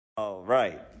All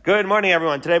right. Good morning,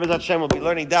 everyone. Today, B'ezras Hashem, we'll be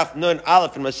learning Daf Nun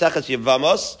Aleph in Maseches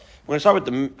Yevamos. We're going to start with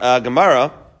the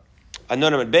Gemara on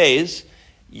Nun Amud Beis.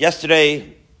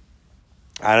 Yesterday,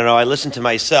 I listened to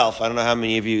myself. I don't know how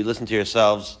many of you listened to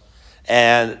yourselves.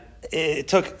 And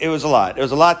it was a lot. It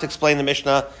was a lot to explain the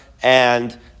Mishnah,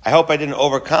 and I hope I didn't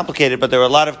overcomplicate it, but there were a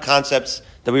lot of concepts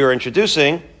that we were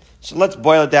introducing. So let's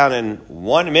boil it down in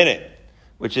 1 minute,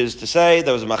 which is to say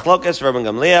there was a machlokas, Rabban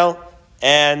Gamliel,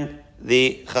 and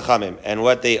the Chachamim. And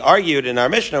what they argued in our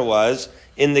Mishnah was,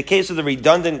 in the case of the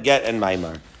redundant get and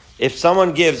maimar, if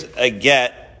someone gives a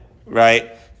get,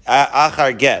 right,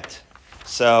 achar get,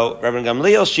 so Rabban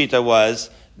Gamliel's shita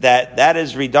was that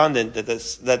is redundant, that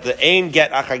the ein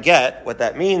get achar get, what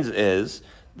that means is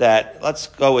that, let's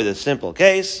go with a simple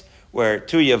case, where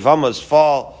two yavamas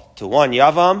fall to one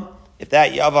yavam. If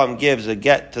that yavam gives a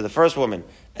get to the first woman,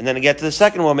 and then a get to the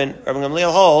second woman, Rabban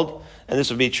Gamliel hold, and this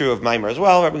would be true of Maimer as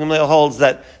well, Rabban Gamliel holds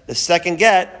that the second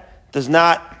get does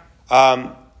not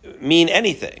mean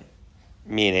anything.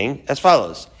 Meaning, as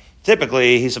follows.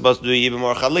 Typically, he's supposed to do even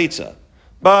more chalitza.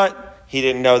 But he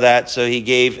didn't know that, so he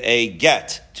gave a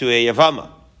get to a yavama.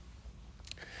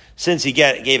 Since he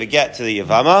gave a get to the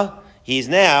yavama, he's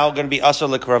now going to be asur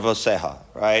l'kravoseha,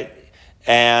 right?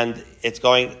 And it's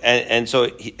going, and so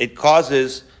it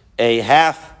causes a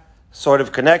half sort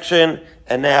of connection,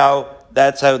 and now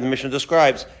that's how the Mishnah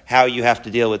describes how you have to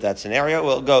deal with that scenario.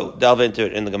 We'll go delve into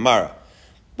it in the Gemara.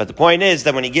 But the point is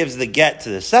that when he gives the get to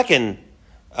the second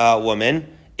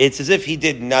woman, it's as if he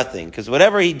did nothing, because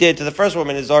whatever he did to the first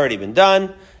woman has already been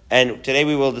done. And today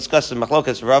we will discuss the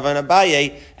machlokas Rava and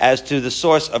Abaye as to the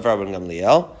source of Rabban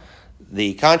Gamliel.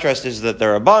 The contrast is that the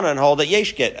Rabbanan hold that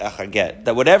yesh get achar get,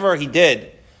 that whatever he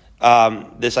did,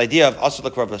 this idea of asur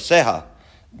l'kravoseha,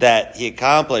 that he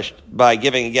accomplished by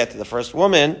giving a get to the first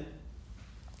woman,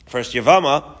 first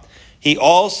Yavama, he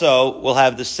also will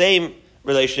have the same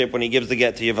relationship when he gives the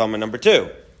get to Yavama number 2.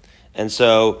 And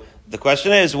so the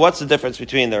question is, what's the difference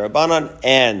between the Rabbanan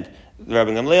and the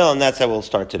Rabban Gamliel? And that's how we'll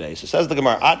start today. So says the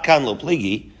Gemara, Ad kan lo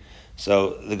pligi.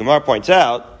 So the Gemara points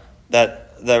out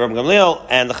that the Rabban Gamliel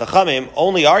and the Chachamim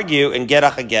only argue in get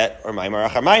achar get or maimar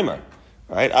achar maimar.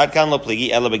 Right? Ad kan lo pligi,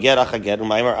 ela beget achar get or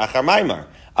maimar achar maimar.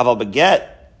 Aval beget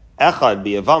echad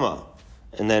biyavama.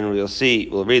 And then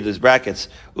we'll read these brackets.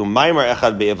 Umaymar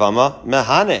echad biyavama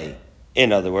mehane.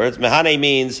 In other words, mehane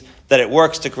means that it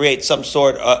works to create some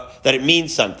sort of, that it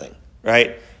means something,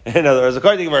 right? In other words,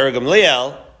 according to Rabban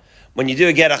Gamliel, when you do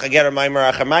a get achar get or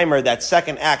maimar achar maimar, that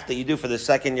second act that you do for the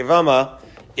second yavama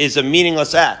is a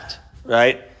meaningless act,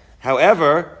 right?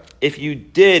 However, if you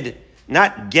did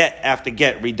not get after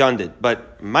get redundant,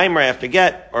 but maimar after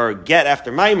get or get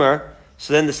after maimar,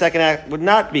 so then the second act would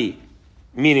not be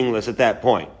meaningless at that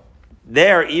point.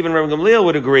 There, even Rabban Gamliel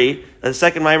would agree that the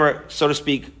second maimar, so to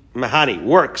speak, mahani,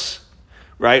 works.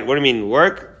 Right? What do you mean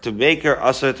work? To make her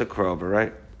asur to krova,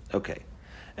 right? Okay.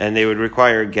 And they would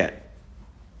require a get.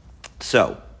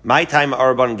 So, my time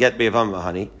Arban get b'Yavama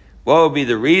mahani, what would be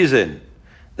the reason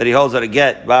that he holds that a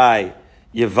get by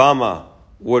Yavama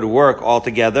would work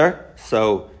altogether?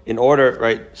 So, in order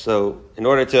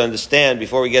to understand,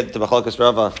 before we get to Machlokas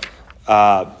Rava,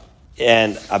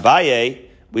 and Abaye,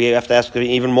 we have to ask an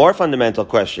even more fundamental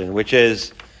question, which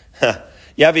is, Yavi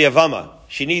Yavama,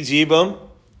 she needs Yibum,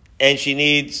 and she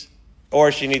needs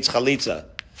Chalitza.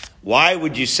 Why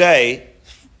would you say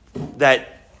that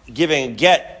giving a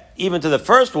get, even to the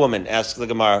first woman, asks the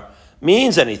Gemara,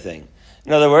 means anything?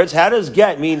 In other words, how does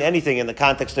get mean anything in the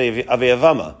context of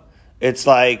Yavama? It's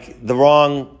like the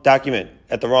wrong document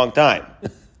at the wrong time.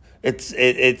 It's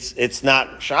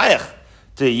not shayach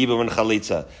to Yibum and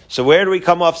Chalitza. So where do we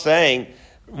come off saying,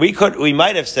 we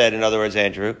might have said, in other words,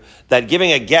 Andrew, that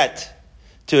giving a get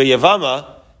to a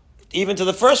Yavama, even to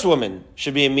the first woman,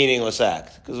 should be a meaningless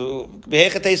act. Because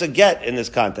Behechates a get in this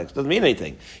context doesn't mean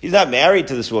anything. He's not married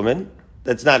to this woman.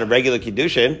 That's not a regular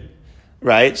Kiddushin,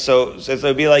 right? So it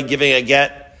would be like giving a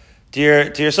get to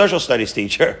your social studies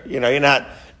teacher.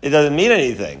 It doesn't mean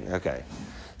anything. Okay.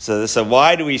 So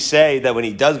why do we say that when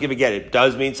he does give a get, it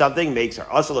does mean something, makes her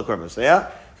asur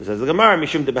l'kravoseha? So says the Gemara,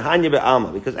 mishum debehanya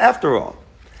be'alma, because after all,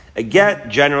 a get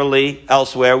generally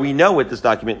elsewhere, we know what this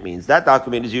document means. That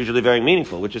document is usually very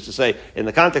meaningful, which is to say, in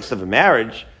the context of a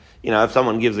marriage, if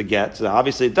someone gives a get, so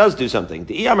obviously it does do something.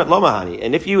 The iyamet lo mahani,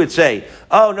 and if you would say,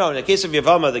 oh no, in the case of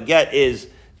Yavama, the get is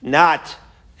not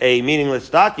a meaningless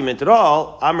document at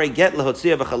all, amrei get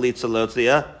lehotzia v'chalitza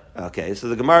lehotzia. Okay, so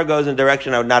the Gemara goes in a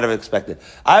direction I would not have expected.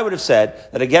 I would have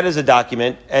said that a get is a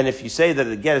document, and if you say that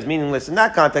a get is meaningless in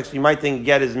that context, you might think a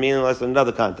get is meaningless in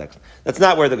another context. That's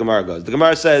not where the Gemara goes. The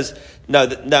Gemara says,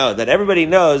 that everybody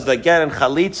knows that get and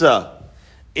chalitza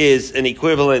is an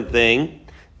equivalent thing,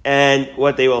 And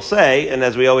what they will say, and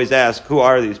as we always ask, who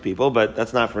are these people? But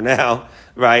that's not for now,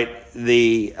 right?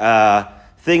 The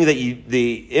thing that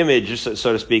the image,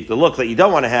 so to speak, the look that you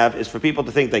don't want to have is for people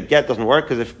to think that get doesn't work,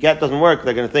 because if get doesn't work,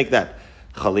 they're going to think that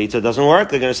chalitza doesn't work.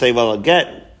 They're going to say, well, a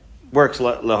get works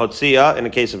lehotzia in the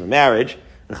case of a marriage,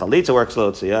 and chalitza works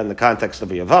lehotzia in the context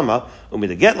of a yavama.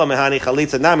 The get lamehani,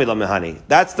 chalitza nami lamehani.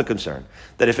 That's the concern.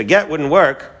 That if a get wouldn't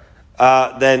work,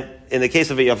 then in the case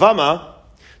of a yavama,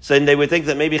 so then they would think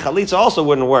that maybe chalitza also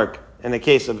wouldn't work in the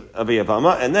case of a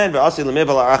yavama, and then v'asi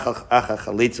lemival acha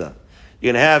chalitza.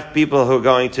 You're going to have people who are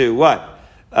going to what?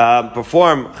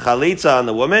 Perform chalitza on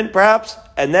the woman, perhaps,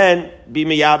 and then be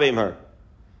miyabim her.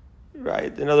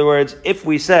 Right? In other words, if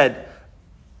we said,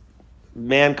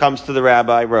 man comes to the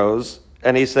rabbi, Rose,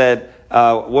 and he said,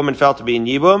 woman felt to be in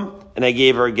yibum, and I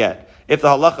gave her a get. If the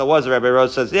halacha was, the Rabbi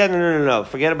Rose says, yeah, no,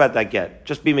 forget about that get.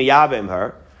 Just be miyabim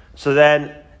her. So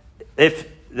then, if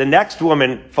the next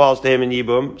woman falls to him in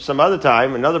yibum, some other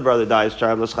time, another brother dies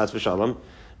childless, chas v'shalom,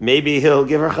 maybe he'll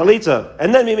give her chalitza,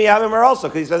 and then be miyabim her also,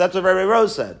 because he said that's what Rabbi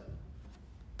Rose said.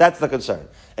 That's the concern.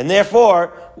 And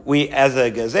therefore, we, as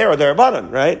a gezer,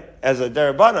 derabanan, right? As a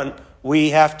derabanan,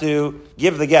 we have to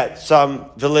give the get some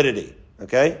validity,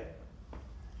 okay?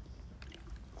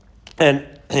 And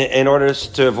in order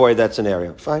to avoid that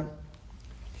scenario, fine.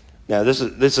 Now, this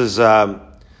is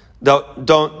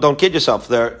don't kid yourself.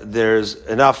 There's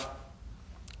enough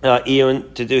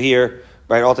iyun to do here,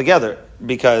 right? Altogether,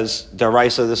 because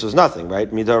daraisa, this was nothing, right?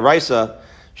 Midaraisa,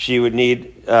 she would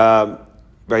need.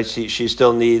 Right, she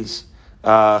still needs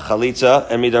chalitza,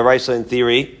 and midaraisa in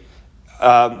theory,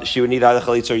 she would need either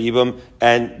chalitza or yibum,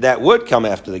 and that would come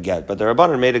after the get. But the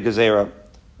Rabbanan made a gezerah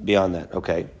beyond that.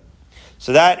 Okay,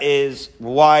 so that is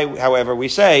why, however, we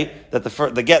say that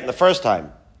the get in the first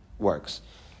time works.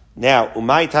 Now,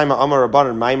 umay time amar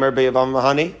Rabbanan maimer beyavam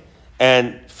mahani,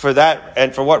 and for that,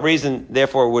 and for what reason,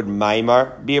 therefore, would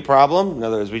maimar be a problem? In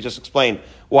other words, we just explained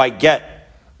why get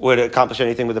would accomplish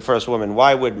anything with the first woman.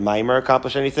 Why would Maimer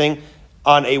accomplish anything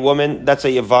on a woman that's a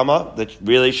Yavama, that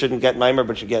really shouldn't get Maimer,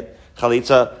 but should get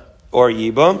Chalitza or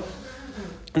Yibum?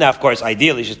 Now, of course,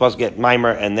 ideally, she's supposed to get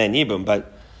Maimer and then Yibum,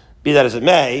 but be that as it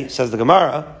may, says the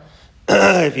Gemara,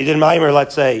 if you did Maimer,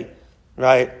 let's say,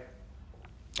 right,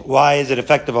 why is it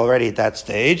effective already at that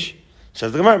stage?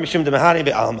 Says the Gemara, Mishum demahani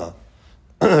be'alma.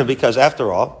 Because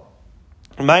after all,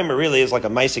 Maimer really is like a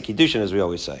Maisa Kiddushin, as we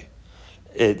always say.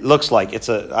 It looks like it's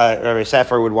Rabbi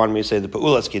Safar would want me to say the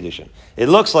Pa'ulas Kiddushin. It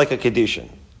looks like a Kiddushin.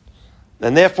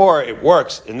 And therefore, it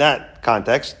works in that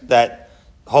context. That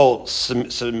whole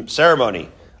ceremony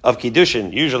of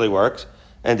Kiddushin usually works.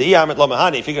 And the Iyamit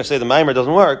Lamahani, if you're going to say the Maimer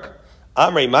doesn't work,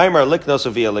 Amri Maimer Liknos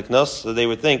or Via Liknos, so they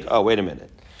would think, oh, wait a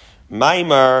minute.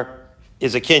 Maimer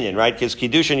is a Kinyan, right? Because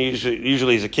Kiddushin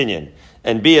usually is a Kinyan.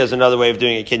 And Bia is another way of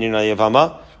doing a Kinyan on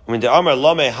Yavama. When the Amr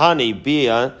Lomehani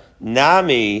Bia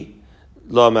Nami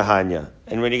Lo Mehanya.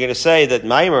 And when you're going to say that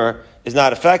Maimer is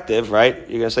not effective, right?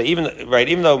 You're going to say even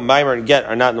though Maimer and Get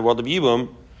are not in the world of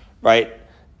Yibum, right?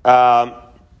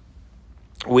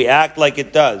 We act like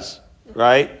it does,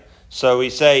 right? So we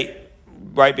say,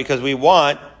 right, because we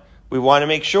want to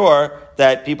make sure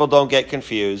that people don't get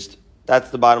confused.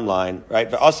 That's the bottom line,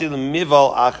 right?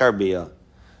 Mival achar bia,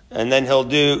 and then he'll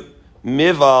do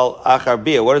mival achar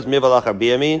bia. What does mival achar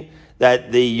bia mean?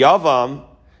 That the yavam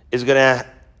is going to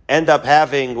end up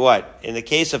having what? In the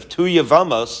case of two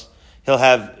Yavamos, he'll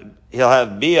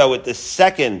have Bia with the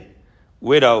second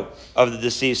widow of the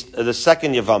deceased, the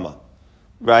second Yavama,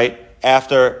 right?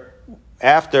 After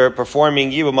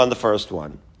performing Yibum on the first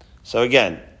one. So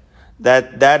again,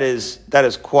 that is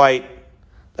quite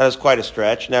a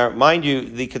stretch. Now, mind you,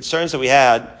 the concerns that we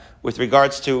had with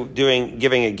regards to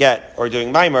giving a get or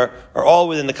doing Maimer are all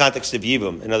within the context of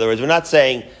Yibum. In other words, we're not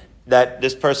saying that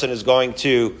this person is going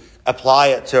to apply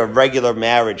it to a regular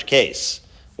marriage case.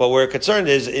 What we're concerned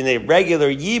is in a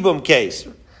regular Yibum case.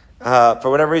 For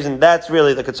whatever reason, that's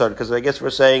really the concern, because I guess we're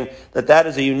saying that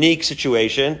is a unique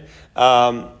situation.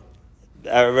 Birnbaum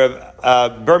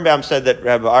said that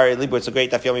Rabbi Ari Leibowitz, a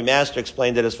great Daf Yomi master,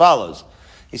 explained it as follows.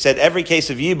 He said every case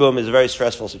of Yibum is a very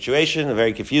stressful situation, a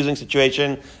very confusing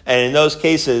situation, and in those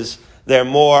cases, they're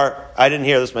more, I didn't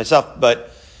hear this myself,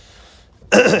 but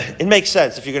it makes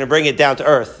sense, if you're going to bring it down to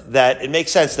earth, that it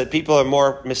makes sense that people are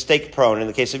more mistake prone in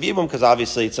the case of Yibum, because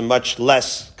obviously it's a much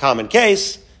less common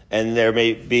case, and there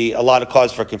may be a lot of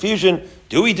cause for confusion.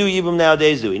 Do we do Yibum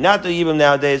nowadays? Do we not do Yibum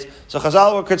nowadays? So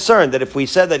Chazal were concerned that if we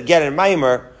said that Get and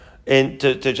Maimer, and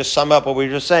to just sum up what we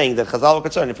were just saying, that Chazal were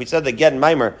concerned, if we said that Get and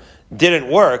Maimer didn't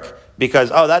work, because,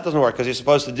 that doesn't work, because you're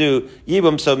supposed to do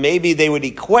Yibum, so maybe they would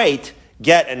equate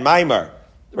Get and Maimer,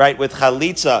 right, with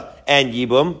Chalitza and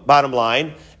Yibum, bottom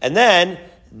line, and then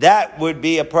that would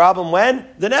be a problem when?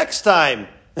 The next time.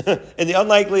 In the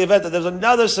unlikely event that there's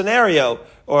another scenario,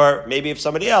 or maybe if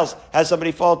somebody else has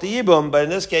somebody fall to Yibum, but in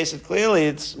this case,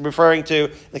 it's referring to,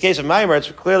 in the case of Maimer,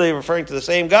 it's clearly referring to the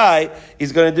same guy.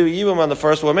 He's going to do Yibum on the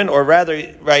first woman, or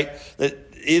rather, right, that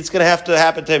it's going to have to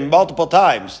happen to him multiple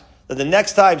times. That the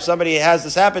next time somebody has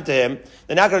this happen to him,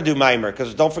 they're not going to do Maimer,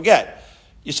 because don't forget,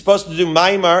 you're supposed to do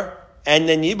Maimer and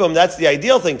then Yibum. That's the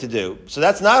ideal thing to do. So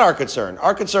that's not our concern.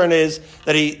 Our concern is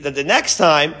that the next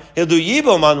time he'll do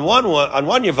Yibum on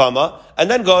one Yavama and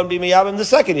then go and be Miyabim the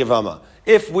second Yavama.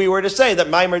 If we were to say that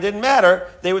Maimer didn't matter,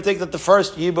 they would think that the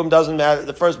first Yibum doesn't matter,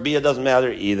 the first Bia doesn't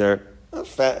matter either. A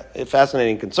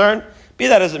fascinating concern. Be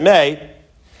that as it may,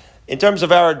 in terms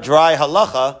of our dry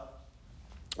halacha,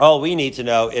 all we need to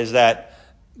know is that,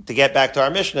 to get back to our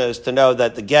Mishnah, is to know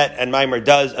that the get and Maimer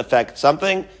does affect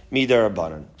something, midar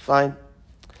rabbanan. Fine.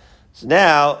 So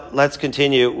now, let's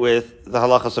continue with the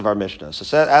halachas of our Mishnah.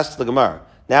 So asks the Gemara,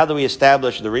 now that we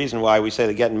established the reason why we say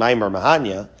the get and Maimer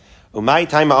mahanya, umay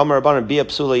taima amar rabbanan bia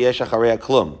psula yesh acharei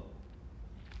klum.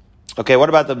 Okay, what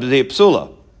about the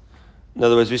psula? In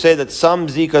other words, we say that some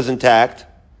zika is intact,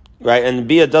 right, and the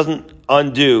bia doesn't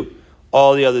undo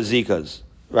all the other zikas,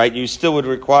 right? You still would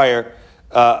require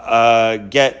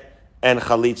get and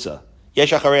chalitza.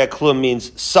 Yesh acharei klum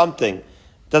means something.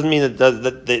 Doesn't mean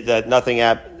that nothing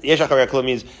happened. Yesh acharei klum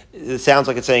means, it sounds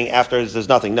like it's saying afterwards there's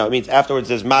nothing. No, it means afterwards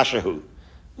there's mashahu.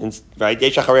 Right?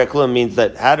 Yesh acharei klum means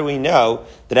that how do we know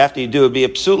that after you do a bia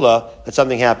psula that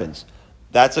something happens?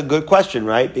 That's a good question,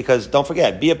 right? Because don't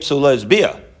forget, bia psula is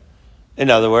bia. In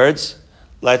other words,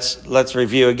 let's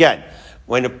review again.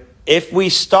 If we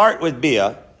start with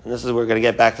bia, and this is we're going to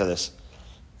get back to this.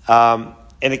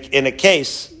 In a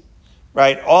case,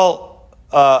 right,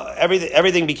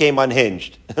 everything became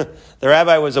unhinged. The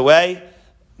rabbi was away,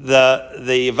 the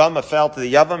Yavama fell to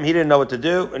the Yavam, he didn't know what to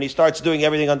do, and he starts doing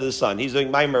everything under the sun. He's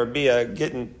doing Maimer, Bia,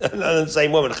 getting the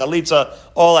same woman, Chalitza,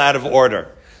 all out of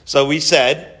order. So we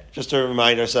said, just to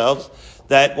remind ourselves,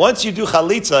 that once you do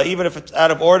Chalitza, even if it's out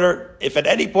of order, if at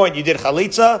any point you did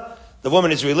Chalitza, the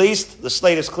woman is released, the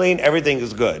slate is clean, everything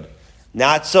is good.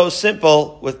 Not so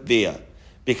simple with Bia.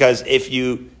 Because if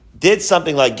you did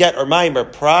something like get or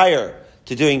Maimer prior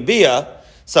to doing Bia,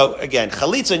 so again,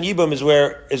 Chalitza and Yibum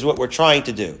is what we're trying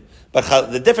to do.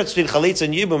 But the difference between Chalitza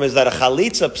and Yibum is that a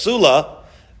Chalitza psula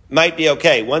might be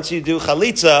okay. Once you do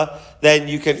Chalitza, then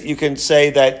you can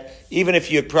say that even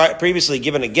if you had previously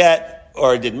given a get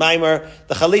or did Maimer,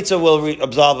 the Chalitza will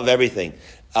absolve of everything.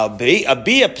 A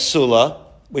Bia psula,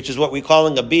 which is what we're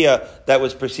calling a Bia that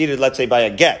was preceded, let's say, by a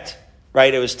get,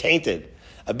 right? It was tainted.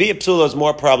 A bia psula is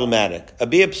more problematic. A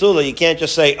bia psula, you can't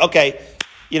just say, okay,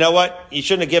 you know what, you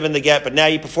shouldn't have given the get, but now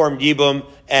you performed yibum,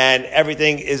 and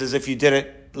everything is as if you did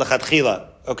it l'chatchila.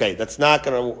 Okay, that's not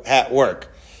going to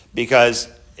work, because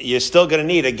you're still going to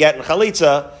need a get and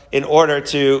chalitza in order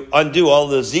to undo all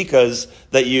the zikas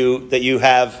that you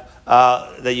have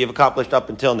that you've accomplished up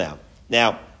until now.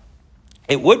 Now,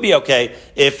 it would be okay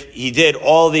if he did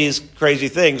all these crazy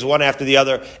things one after the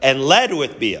other and led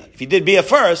with bia. If you did bia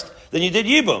first, then you did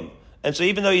yibum. And so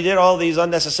even though you did all these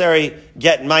unnecessary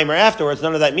get and mimer afterwards,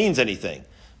 none of that means anything.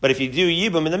 But if you do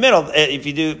yibum in the middle,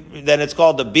 then it's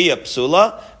called the bia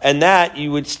psula, and that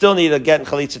you would still need a get and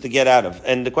chalitza to get out of.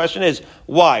 And the question is,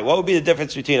 why? What would be the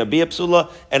difference between a bia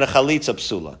psula and a chalitza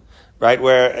psula? Right?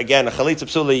 Where, again, a chalitza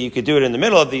psula, you could do it in the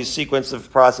middle of these sequence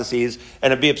of processes,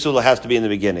 and a bia psula has to be in the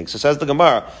beginning. So says the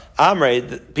Gemara,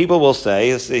 Amrei, people will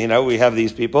say, we have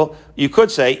these people, you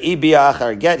could say, I bia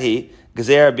achar get he,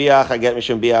 Gezer bia achar get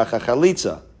mishum bia achar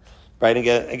chalitza. Right?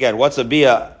 Again, what's a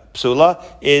bia psula?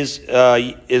 Is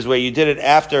where you did it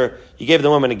after you gave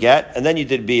the woman a get, and then you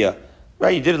did bia.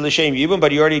 Right? You did it l'shem yibum,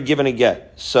 but you already had given a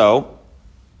get. So,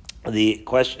 the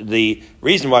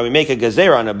reason why we make a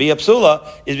gezer on a bia psula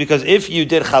is because if you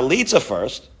did chalitza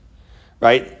first,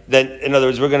 right? Then, in other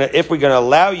words, if we're gonna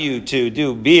allow you to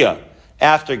do bia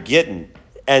after gittin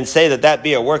and say that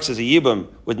bia works as a yibum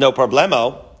with no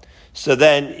problemo, so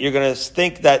then you're gonna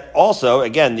think that also,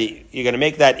 again, you're gonna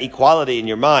make that equality in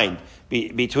your mind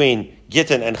between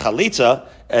gittin and chalitza,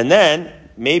 and then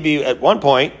maybe at one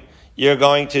point you're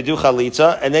going to do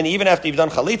chalitza, and then even after you've done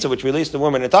chalitza, which released the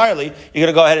woman entirely, you're going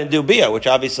to go ahead and do bia, which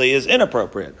obviously is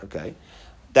inappropriate. Okay,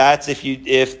 that's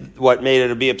if what made it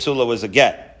a bia psula was a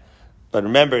get. But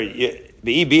remember, bia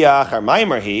achar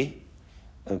maimer he.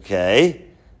 Okay,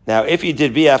 now if you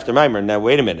did bia after maimer, now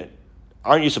wait a minute,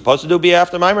 aren't you supposed to do bia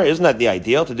after maimer? Isn't that the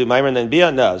ideal to do maimer and then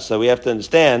bia? No. So we have to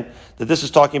understand that this is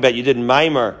talking about you did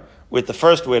maimer with the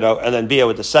first widow and then bia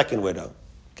with the second widow.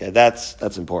 Okay,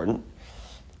 that's important.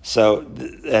 So,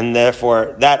 and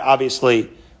therefore, that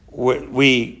obviously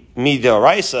we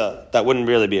midoraisa, that wouldn't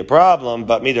really be a problem,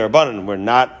 but midorabanan, we're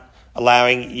not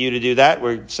allowing you to do that.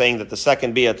 We're saying that the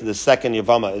second bia to the second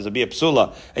yavama is a bia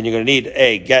psula, and you're going to need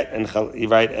a get and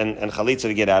chalitza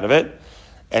to get out of it.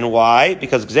 And why?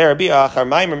 Because gzera bia achar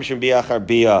maimer mishum bia achar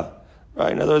bia.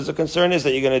 Right? In other words, the concern is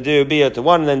that you're going to do bia to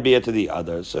one and then bia to the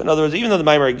other. So in other words, even though the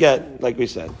maimer get, like we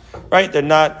said, right? They're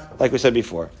not, like we said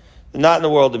before, they're not in the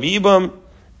world of yibum,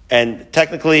 and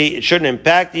technically it shouldn't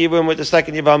impact the yibum with the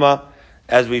second yavama.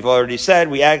 As we've already said,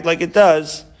 we act like it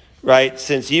does. Right,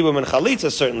 since Yibum and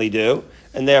Chalitza certainly do,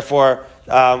 and therefore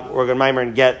we're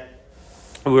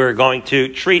going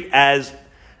to treat as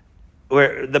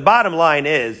where the bottom line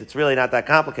is. It's really not that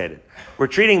complicated. We're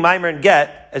treating Maimer and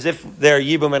Get as if they're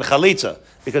Yibum and Chalitza,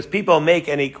 because people make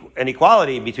an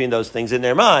equality between those things in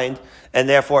their mind, and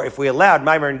therefore, if we allowed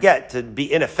Maimer and Get to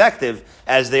be ineffective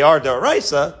as they are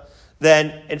Doraisa,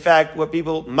 then in fact, what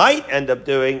people might end up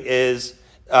doing is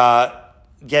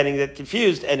getting it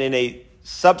confused, and in a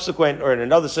subsequent or in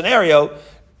another scenario,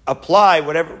 apply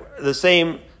whatever the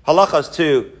same halachas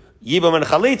to Yibum and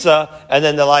Chalitza, and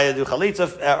then the Laya do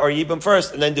Chalitza or Yibum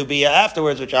first, and then do Bia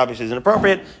afterwards, which obviously is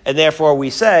inappropriate, and therefore we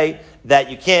say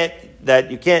that you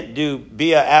can't do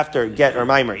Bia after Get or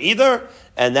Maimer either,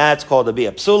 and that's called a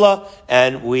Bia Psula,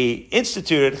 and we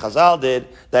instituted, Chazal did,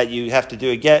 that you have to do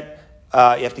a Get, you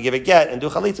have to give a Get and do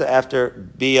Chalitza after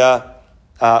Bia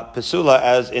Pesula,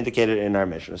 as indicated in our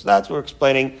Mishnah. So that's, we're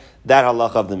explaining that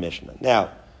halacha of the Mishnah. Now,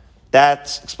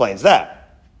 that explains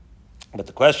that. But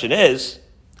the question is,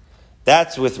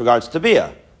 that's with regards to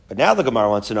Bia. But now the Gemara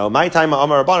wants to know, my time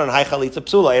Amar Rabbanan Hai Chalitza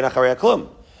Psula Ein Acharei Klum.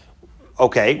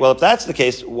 Okay, well, if that's the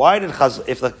case, why did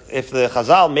if the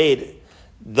Chazal made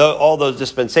all those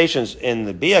dispensations in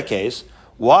the Bia case,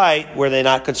 why were they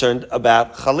not concerned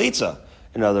about Chalitza?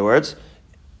 In other words,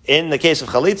 in the case of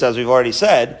Chalitza, as we've already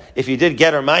said, if you did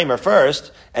Get or Maimer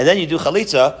first, and then you do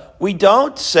Chalitza, we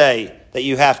don't say that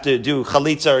you have to do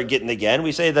Chalitza or Gittin again.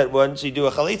 We say that once you do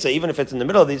a Chalitza, even if it's in the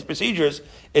middle of these procedures,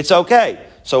 it's okay.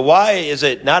 So why is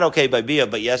it not okay by Bia,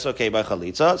 but yes okay by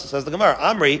Chalitza? So says the Gemara,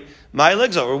 Amri, my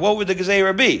ligzo, or what would the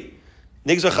Gezeira be?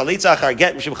 Nigzo Chalitza achar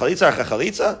Get, mishum Chalitza achar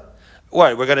Chalitza?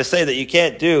 What, we're going to say that you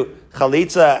can't do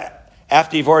Chalitza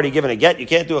after you've already given a Get, you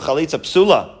can't do a Chalitza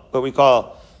Psula, what we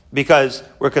call, because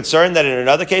we're concerned that in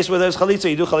another case where there's chalitza,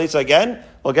 you do chalitza again?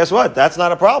 Well, guess what? That's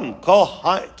not a problem.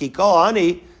 Ki kol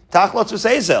hani tachlotz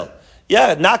v'seizel.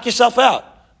 Yeah, knock yourself out.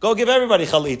 Go give everybody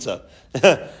chalitza.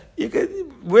 You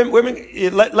could, women,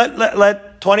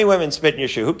 let 20 women spit in your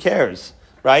shoe. Who cares?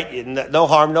 Right? No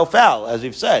harm, no foul, as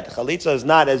we've said. Chalitza is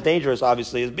not as dangerous,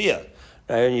 obviously, as bia.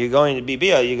 Right? And you're going to be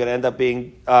bia, you're going to end up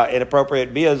being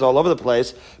inappropriate bias all over the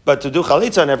place. But to do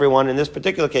chalitza on everyone in this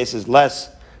particular case is less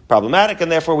problematic, and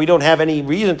therefore we don't have any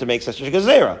reason to make such a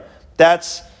gezerah.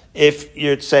 That's if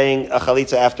you're saying a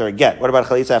chalitza after a get. What about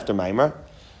chalitza after maimer?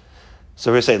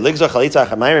 So we say ligzo chalitza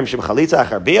achar maimer mishum chalitza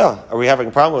achar bia. Are we having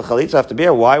a problem with chalitza after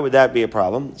bia? Why would that be a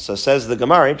problem? So says the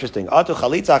Gemara, interesting. Atu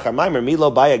chalitza achar maimer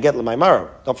milo baya get lemaimar.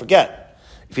 Don't forget,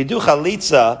 if you do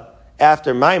chalitza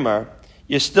after maimer,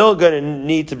 you're still going to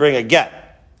need to bring a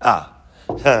get.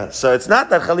 So it's not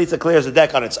that chalitza clears the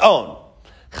deck on its own.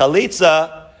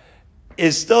 Chalitza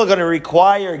is still going to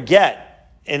require get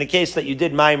in the case that you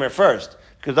did Maimer first.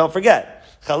 Because don't forget,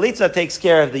 Chalitza takes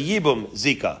care of the Yibum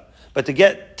Zika. But to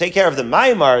take care of the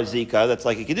Maimar Zika, that's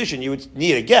like a Kedushin, you would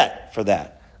need a get for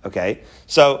that. Okay?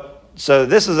 So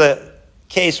this is a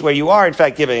case where you are in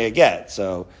fact giving a get.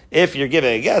 So if you're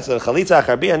giving a get, so Chalitza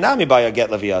Achar Bia Nami Baya Get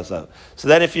Leviasa. So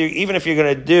then if you're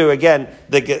going to do again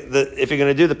if you're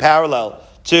going to do the parallel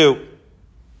to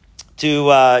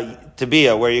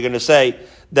Bia, where you're going to say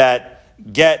that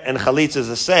Get and Chalitza is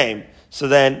the same. So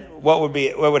then, what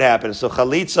would happen? So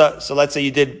Chalitza. So let's say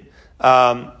you did,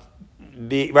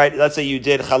 Let's say you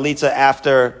did Chalitza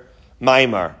after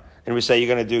Maimar, and we say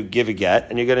you're going to give a Get,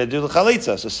 and you're going to do the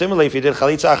Chalitza. So similarly, if you did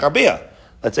Chalitza achar Bia,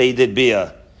 let's say you did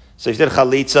Bia. So if you did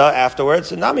Chalitza afterwards,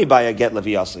 so Nami Baya Get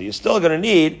Leviasa. You're still going to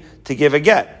need to give a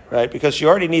Get, right? Because she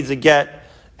already needs a Get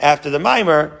after the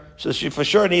Maimar, so she for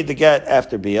sure need the Get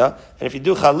after Bia. And if you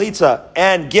do Chalitza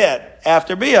and Get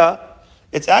after Bia,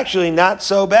 it's actually not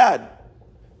so bad,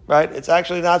 right? It's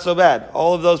actually not so bad.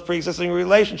 All of those pre-existing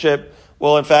relationship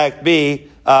will in fact be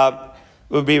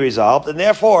resolved. And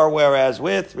therefore, whereas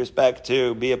with respect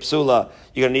to Bia Psula,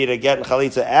 you're going to need a Get and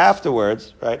Chalitza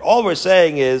afterwards, right? All we're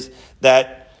saying is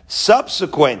that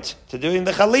subsequent to doing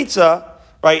the Chalitza,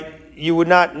 right, you would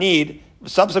not need,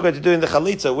 subsequent to doing the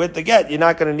Chalitza with the Get, you're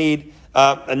not going to need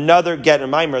another Get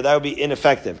and Maimer. That would be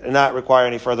ineffective and not require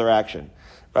any further action.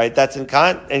 Right, that's in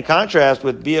contrast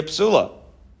with Bia Psula,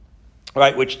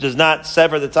 right, which does not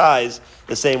sever the ties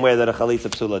the same way that a Chalitza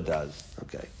Psula does.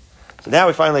 Okay, So now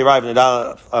we finally arrive in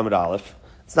Amud Aleph.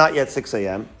 It's not yet 6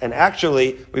 a.m. And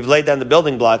actually, we've laid down the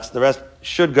building blocks. The rest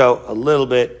should go a little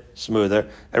bit smoother.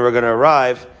 And we're going to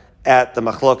arrive at the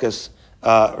Machlokas,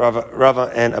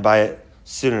 Rava and Abaye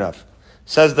soon enough.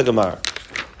 Says the Gemara.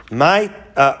 My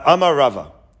Amar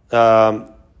Rava.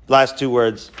 Last two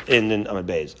words in Amud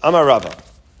Beis. Amar Rava.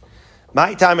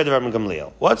 My time at the Rabban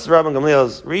Gamliel. What's the Rabban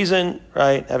Gamliel's reason,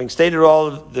 right? Having stated all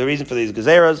of the reason for these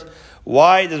gezeras,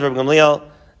 why does Rabban Gamliel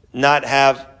not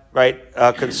have, right,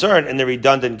 concern in the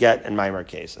redundant get and maimer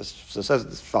case? So it says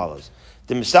as follows.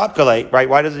 The misapkale, right,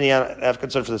 why doesn't he have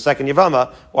concern for the second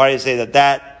yavama? Why do you say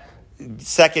that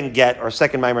second get or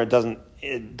second maimer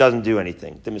doesn't do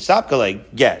anything? The misapkale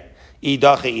get, I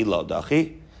dachi, I lo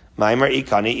dachi, maimer, I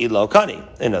kani, I lo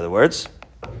kani. In other words,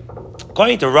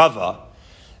 according to Rava,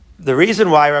 the reason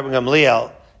why Rabban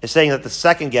Gamliel is saying that the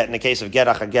second get in the case of get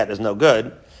achar get is no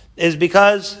good is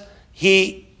because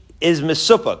he is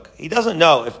misupuk. He doesn't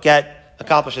know if get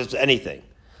accomplishes anything.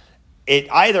 It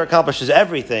either accomplishes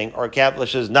everything or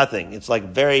accomplishes nothing. It's like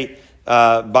very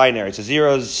binary. It's a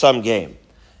zero-sum game.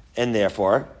 And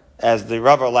therefore, as the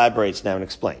Rava elaborates now and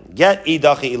explains, get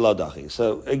idachi ilodachi.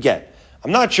 So again,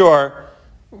 I'm not sure,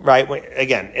 right,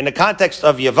 again, in the context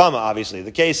of Yavama, obviously,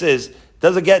 the case is,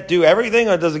 does a get do everything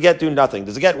or does a get do nothing?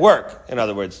 Does a get work, in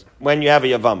other words, when you have a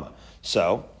Yavama?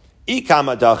 So,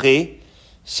 ikama dachi,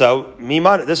 so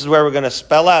miman, this is where we're going to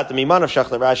spell out the miman of shach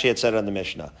that Rashi had said on the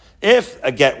Mishnah. If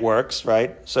a get works,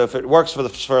 right, so if it works for the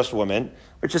first woman,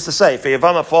 which is to say, if a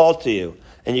Yavama falls to you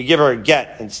and you give her a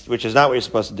get, which is not what you're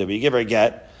supposed to do, but you give her a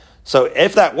get, so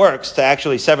if that works to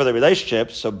actually sever the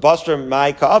relationship, so basra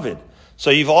mai ka'avid,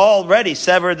 so you've already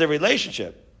severed the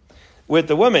relationship with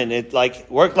the woman. It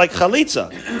worked like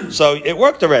chalitza. So it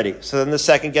worked already. So then the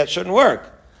second get shouldn't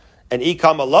work. And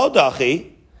ikama lo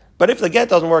dachi, but if the get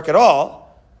doesn't work at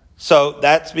all, so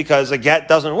that's because a get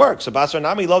doesn't work. So basar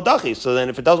nami lo dachi. So then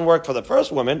if it doesn't work for the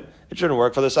first woman, it shouldn't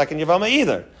work for the second yavama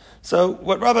either. So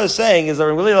what Rava is saying is that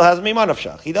Gamliel has a miman of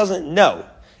shach. He doesn't know.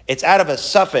 It's out of a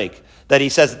suffix that he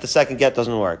says that the second get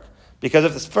doesn't work. Because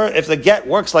if the get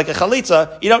works like a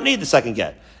chalitza, you don't need the second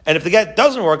get. And if the get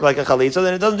doesn't work like a chalitza,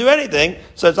 then it doesn't do anything,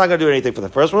 so it's not going to do anything for the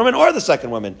first woman or the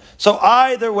second woman. So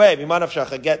either way, miman of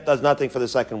shach, a get does nothing for the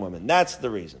second woman. That's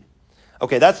the reason.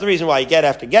 Okay, that's the reason why get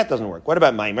after get doesn't work. What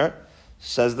about maimer?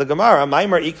 Says the Gemara,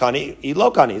 maimer ikani,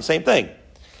 ilokani, the same thing.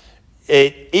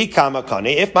 Ikama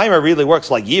kani, if maimer really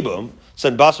works like yibum, so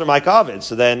in basar maikavid,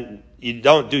 so then you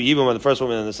don't do yibum on the first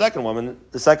woman and the second woman,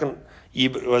 the second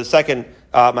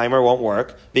maimer won't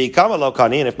work. Beikama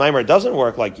lokani, and if maimer doesn't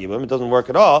work like yibum, it doesn't work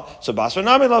at all. So basra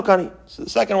nami lokani. So the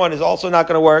second one is also not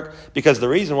going to work because the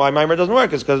reason why maimer doesn't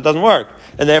work is because it doesn't work,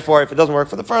 and therefore, if it doesn't work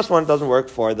for the first one, it doesn't work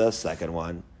for the second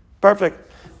one.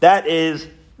 Perfect. That is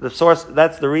the source.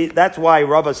 That's why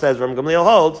Rava says Rabban Gamliel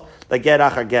holds that get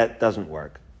achar get doesn't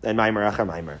work, and maimer achar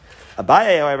maimer.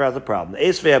 Abaye, however, has a problem.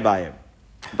 Esvei Abaye.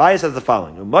 Abaye says the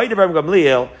following: Umayde Rabban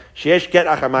Gamliel sheyesh get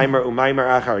achar maimer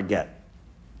umaimer achar get.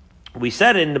 We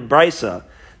said in the Brisa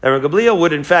that Rabban Gamliel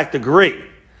would in fact agree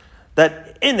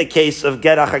that in the case of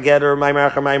get achar get or maimer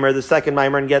achar maimer, the second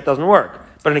maimer and get doesn't work.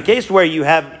 But in a case where you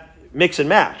have mix and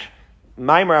match,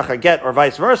 maimer achar get or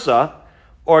vice versa,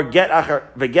 or get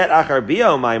achar bia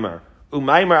maimer,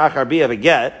 umaimer achar bia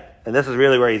v'get, and this is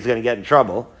really where he's going to get in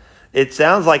trouble. It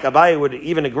sounds like Abaye would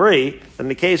even agree that in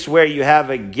the case where you have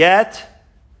a get,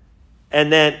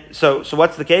 and then so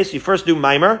what's the case? You first do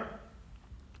maimer,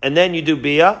 and then you do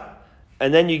bia,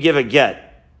 and then you give a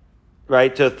get,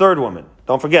 right, to a third woman.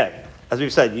 Don't forget, as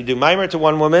we've said, you do maimer to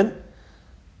one woman,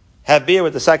 have bia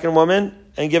with the second woman,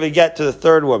 and give a get to the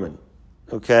third woman.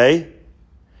 Okay?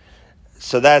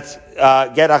 So that's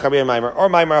get achar bia maimer, or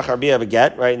maimer achar bia of a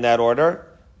get, right, in that order.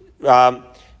 And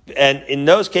in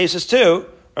those cases too,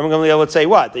 Rabban Gamliel would say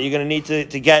what? That you're going to need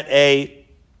to get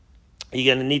you're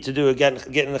going to need to do a get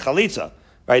in the chalitza,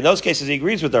 right? In those cases, he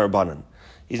agrees with the Rabbanan.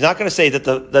 He's not going to say that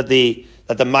the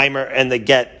maimer and the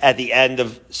get at the end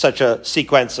of such a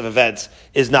sequence of events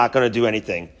is not going to do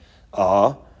anything.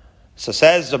 So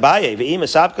says Abaye,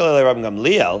 Rabban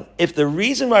Gamliel, if the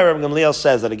reason why Rabban Gamliel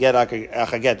says that a get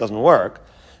achar get doesn't work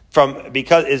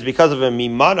because of a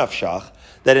miman of shach,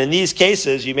 that in these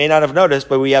cases you may not have noticed,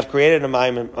 but we have created a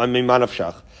miman of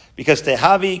shach because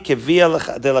tehavi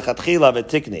kevia de lechatchila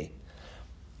v'tikni.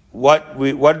 What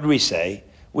did we say?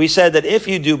 We said that if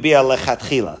you do bia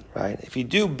lechatchila, right? If you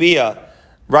do bia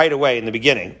right away in the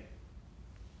beginning,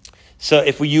 so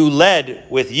if you led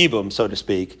with yibum, so to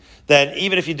speak, then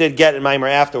even if you did get and maimer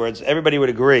afterwards, everybody would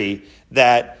agree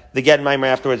that the get and maimer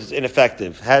afterwards is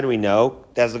ineffective. How do we know?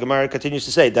 As the Gemara continues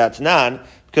to say, that's nan,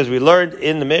 because we learned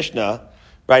in the Mishnah,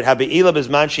 right? Habe'ila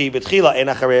bizmanshi betchila en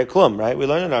acharei klum, right? We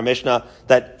learned in our Mishnah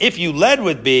that if you led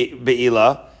with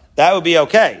be'ila, that would be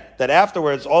okay. That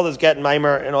afterwards, all this get and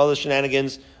mimer and all the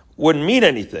shenanigans wouldn't mean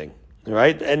anything,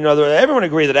 right? And in other words, everyone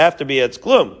agreed that after be'ila it's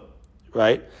klum,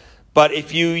 right? But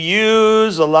if you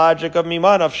use the logic of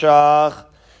miman afshach,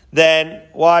 then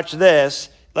watch this.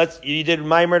 You did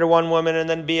mimer to one woman and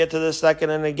then be'ila to the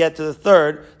second and then get to the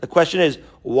third. The question is,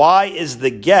 why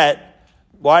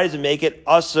does it make it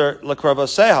aser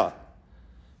l'kravaseha?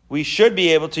 We should be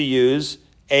able to use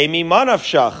a miman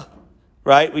afshach,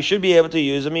 right? We should be able to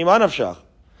use a miman afshach.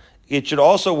 It should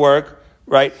also work,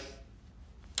 right?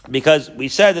 Because we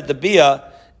said that the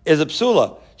bia is a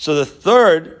psula. So the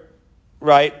third,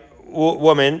 right,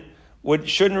 woman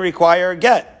shouldn't require a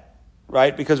get,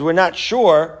 right? Because we're not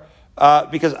sure,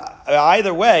 because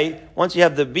either way, once you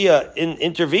have the bia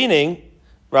intervening,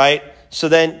 right? So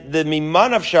then the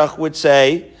miman afshach would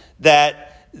say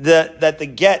that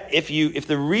the get, if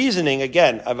the reasoning,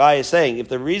 again, Avai is saying, if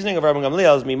the reasoning of Rabbi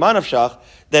Gamliel is miman afshach,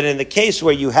 then in the case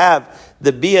where you have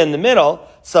the bia in the middle,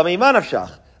 some miman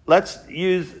afshach. Let's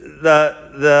use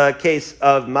the case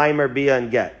of mimer, bia,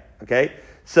 and get. Okay,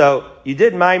 so you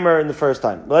did mimer in the first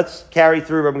time. Let's carry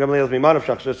through Rabbi Gamliel's miman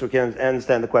afshach just so we can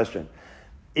understand the question.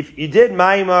 If you did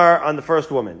mimer on the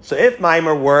first woman, so if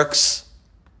mimer works,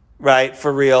 right,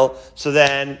 for real, so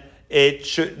then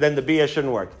then the bia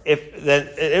shouldn't work.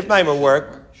 If mimer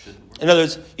work, in other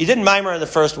words, you didn't mimer on the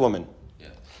first woman. Yeah.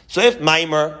 So if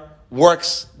mimer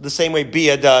works the same way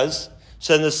bia does,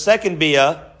 so then the second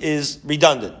bia is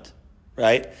redundant,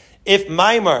 right? If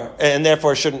mimer, and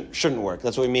therefore shouldn't work.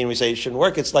 That's what we mean when we say it shouldn't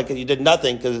work. It's like you did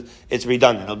nothing because it's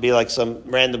redundant. It'll be like some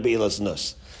random bi'las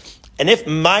nus. And if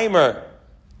mimer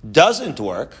doesn't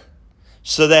work,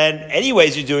 so then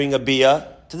anyways you're doing a bia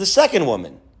to the second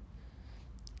woman.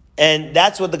 And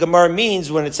that's what the Gemara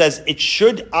means when it says it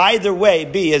should either way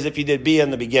be as if you did bia in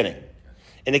the beginning.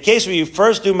 In the case where you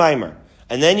first do mimer,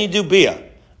 and then you do bia,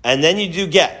 and then you do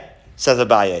get, says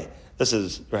Abaye. This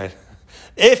is, right.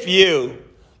 If you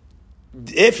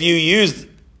use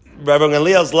Rabbi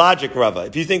Gamliel's logic, Rava,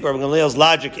 if you think Rabbi Gamliel's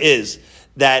logic is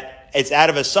that it's out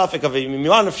of a suffix of a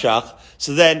miman afshach,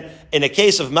 so then in a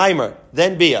case of mimer,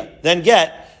 then bia, then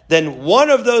get, then one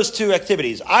of those two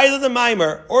activities, either the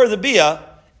mimer or the bia,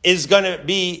 is going to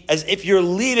be as if you're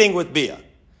leading with bia.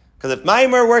 Because if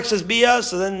mimer works as bia,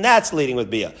 so then that's leading with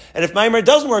bia. And if mimer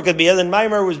doesn't work as bia, then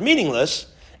mimer was meaningless.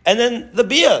 And then the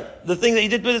bia, the thing that you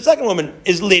did with the second woman,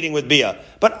 is leading with bia.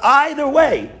 But either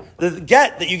way, the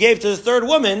get that you gave to the third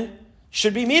woman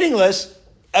should be meaningless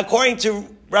according to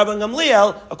Rabbi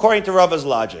Gamliel, according to Rava's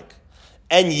logic.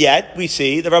 And yet, we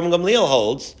see that Rabbi Gamliel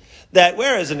holds that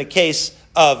whereas in the case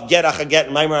of get achar get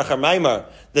and mimer achar mimer,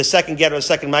 the second get or the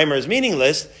second mimer is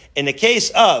meaningless, in the case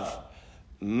of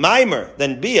mimer,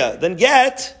 then bia, then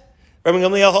get, Rabbi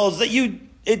Gamliel holds that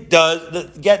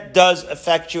the get does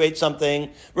effectuate something.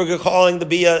 We're calling the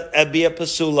bia a bia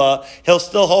pasula. He'll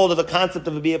still hold of the concept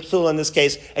of a bia pasula in this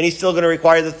case, and he's still going to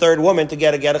require the third woman to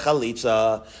get a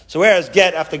chalitza. So whereas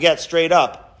get after get straight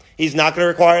up, he's not going to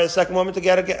require the second woman to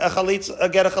get a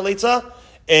chalitza.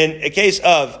 In a case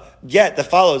of get that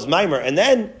follows mimer, and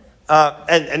then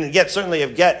and get certainly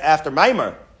of get after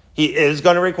mimer, he is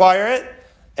going to require it,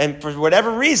 and for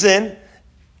whatever reason,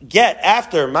 get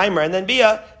after mimer and then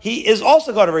bia, he is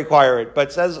also going to require it.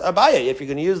 But says Abaye, if you're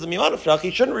going to use the miman afshach,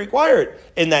 he shouldn't require it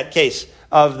in that case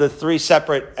of the three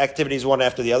separate activities, one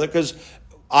after the other, because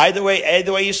either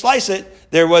way you slice it,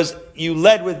 you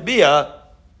led with bia.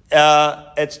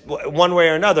 It's one way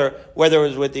or another, whether it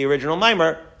was with the original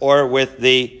mimer or with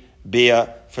the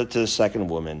bia to the second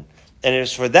woman. And it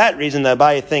is for that reason that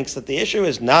Abaye thinks that the issue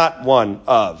is not one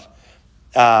of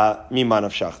miman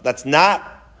afshach. That's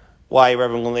not why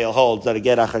Rabbi Gamliel holds that a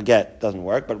get achar get doesn't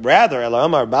work, but rather Ela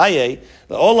Amar Abaye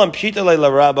the olam pshita le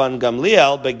Rabban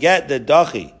Gamliel beget the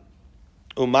dachi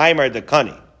umaymer the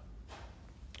kani.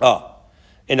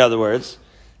 In other words,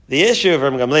 the issue of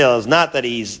Rabbi Gamliel is not that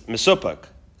he's mesupak.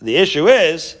 The issue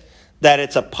is that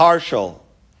it's a partial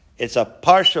act.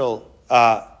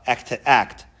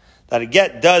 That a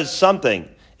get does something.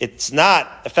 It's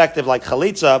not effective like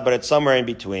chalitza, but it's somewhere in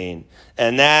between.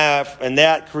 And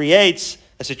that creates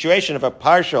a situation of a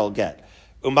partial get.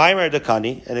 Umaymer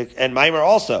dekani, and Maimer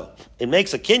also. It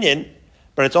makes a kinyan,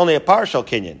 but it's only a partial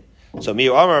kinyan. So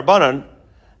miu amar Rabbanan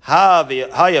ha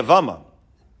yavama.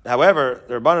 However,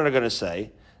 the Rabbanan are going to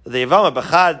say that the yavama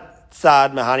b'chad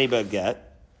tzad mahani b'get,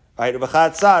 right?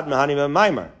 B'chad tzad mahani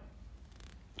b'maimer,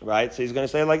 right? So he's going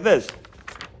to say it like this: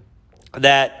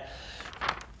 that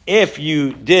if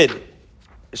you did,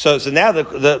 so now the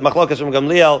machlokas from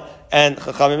Gamliel and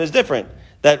Chachamim is different.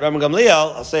 that Rabban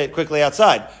Gamliel, I'll say it quickly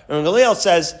outside, Rabban Gamliel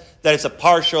says that it's a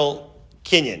partial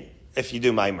kinyan if you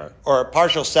do maimer, or a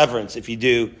partial severance if you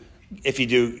do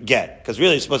get, because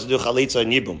really you're supposed to do chalitza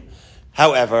and yibum.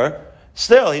 However,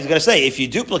 still, he's going to say, if you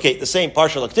duplicate the same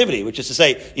partial activity, which is to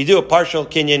say, you do a partial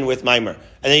kinyan with mimer,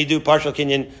 and then you do partial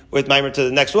kinyan with mimer to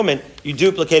the next woman, you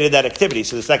duplicated that activity.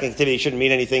 So the second activity shouldn't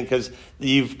mean anything because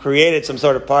you've created some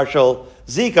sort of partial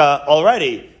zika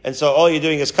already. And so all you're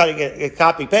doing is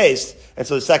copy paste. And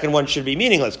so the second one should be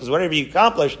meaningless because whatever you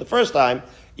accomplished the first time,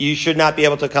 you should not be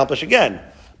able to accomplish again.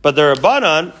 But the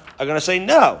Rabbanan are going to say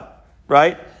no,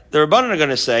 right? The Rabbanan are going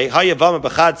to say, Hayavama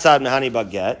b'chad sad mehani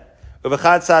baget,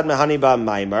 u'b'chad sad mehani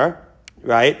ba'maimer,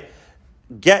 right?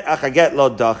 Get achaget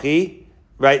lo dachi,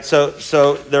 right? So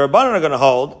the Rabbanan are going to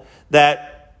hold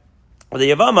that the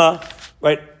Yavama,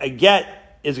 right, a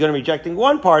get is going to be rejecting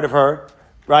one part of her,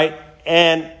 right?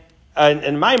 And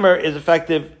Maimer is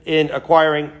effective in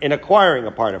acquiring a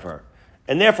part of her.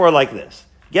 And therefore like this.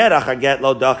 Get achaget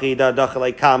lo dachi da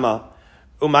dachale kama,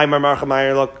 u'maimer marcha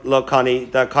maimer lo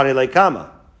kani da kani le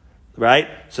kama. Right?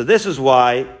 So this is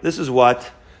what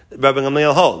Rabban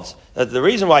Gamliel holds. That the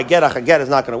reason why get achaget is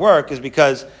not going to work is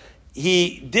because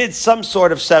he did some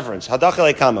sort of severance.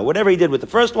 Hadachale kama. Whatever he did with the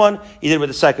first one, he did with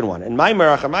the second one. And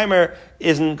maimer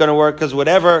isn't going to work because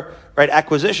whatever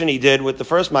acquisition he did with the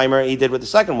first maimer, he did with the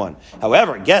second one.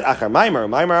 However, get achar maimer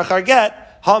achar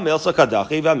get, ha milsa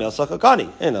kadachi va milsa kakani.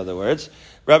 In other words,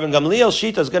 Rabban Gamliel's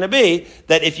shita is going to be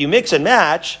that if you mix and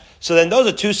match, so then those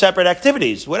are two separate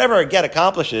activities. Whatever a get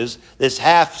accomplishes, this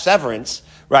half severance,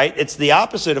 right? It's the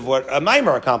opposite of what a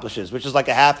maimer accomplishes, which is like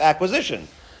a half acquisition.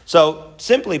 So,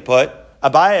 simply put,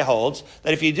 Abaye holds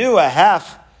that if you do a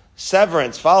half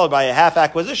severance followed by a half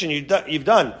acquisition, you've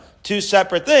done two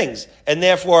separate things, and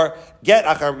therefore get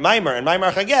achar maimer and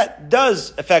maimer achar get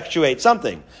does effectuate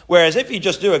something. Whereas if you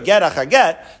just do a get achar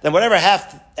get, then whatever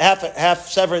half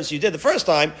severance you did the first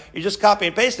time, you're just copying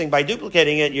and pasting. By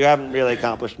duplicating it, you haven't really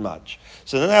accomplished much.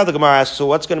 So then now the Gemara asks, so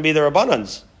what's going to be the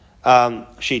Rabbanan's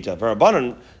shita? For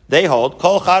Rabbanan, they hold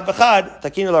kol chad v'chad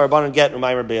takinu la Rabbanan get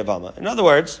u'maimer b'yavama. In other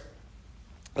words,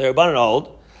 the Rabbanan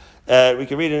hold, we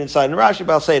can read it inside in Rashi,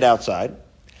 but I'll say it outside,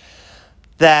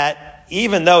 that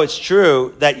even though it's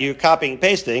true that you're copying and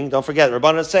pasting, don't forget,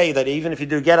 Rabbanan say that even if you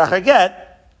do get achar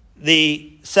get,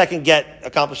 the second get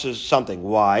accomplishes something.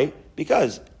 Why?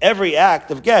 Because every act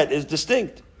of get is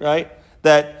distinct, right?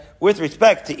 That with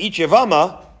respect to each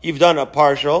Yavama, you've done a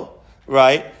partial,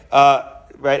 right?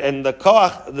 Right? And the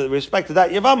koach, the respect to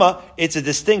that Yavama, it's a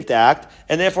distinct act,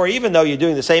 and therefore even though you're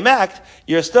doing the same act,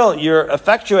 you're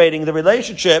effectuating the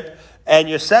relationship, and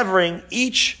you're severing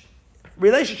each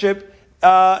relationship,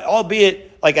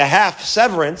 albeit like a half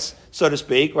severance, so to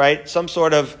speak, right? There's some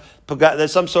sort of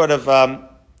pagam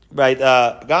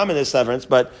in this severance,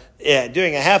 but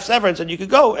doing a half severance, and you could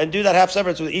go and do that half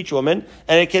severance with each woman,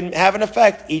 and it can have an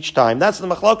effect each time. That's the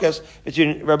machlokas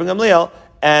between Rabban Gamliel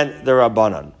and the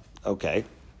Rabbanan. Okay,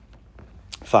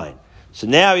 fine. So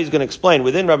now he's going to explain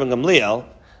within Rabban Gamliel,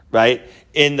 right,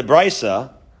 in the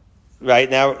Brisa, right,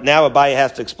 now Abaye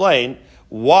has to explain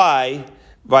why,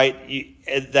 right,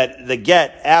 that the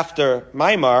get after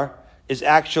Maimar is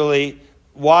actually,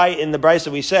 why in the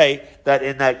Brisa we say that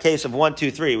in that case of 1, 2,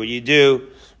 3, when you do,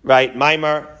 right,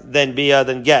 Maimar, then Bia,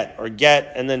 then get, or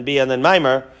get, and then Bia, and then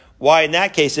Maimar, why in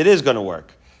that case it is going to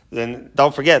work. Then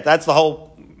don't forget, that's the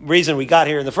whole reason we got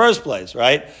here in the first place,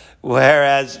 right?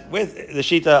 Whereas with the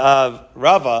Shita of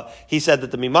Rava, he said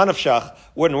that the Miman of Shach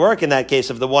wouldn't work in that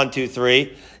case of the 1, 2,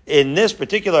 3. In this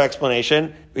particular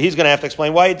explanation, he's going to have to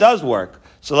explain why it does work.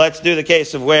 So let's do the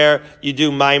case of where you do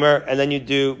Maimer, and then you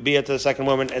do Bia to the second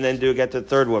woman, and then do get to the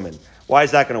third woman. Why is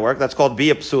that going to work? That's called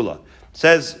Bia Psula.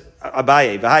 Says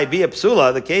Abaye, V'hai Bia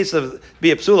Psula, the case of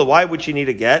Bia Psula, why would she need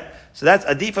a get? So that's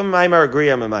Adifa Maimar,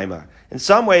 Agriya Maimar. In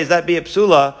some ways, that Bia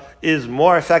Psula is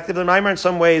more effective than Maimar. In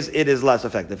some ways, it is less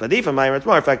effective. Adifa Maimar, it's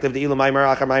more effective. The Ilu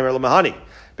Maimar, Achar Maimar, Lamahani.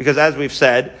 Because as we've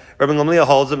said, Rabban Gamliel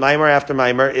holds that Maimar after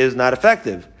Maimar is not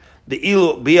effective. The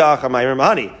Ilu Bia Achar Maimar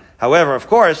Mahani. However, of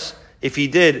course, if he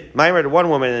did Maimar to one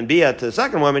woman and Bia to the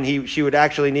second woman, she would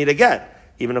actually need a get,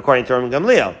 even according to Rabban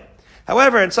Gamliel.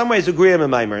 However, in some ways, Ugriya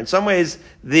and Maimar. In some ways,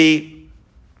 the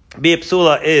Bia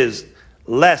Psula is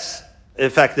less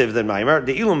effective than Maimar.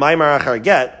 The Ilu Maimar Achar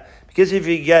Get, because if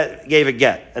you gave a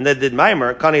get, and then did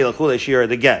Maimer, Kani L'chule Shir,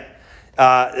 the get.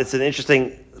 It's an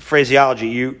interesting phraseology.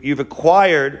 You've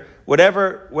acquired,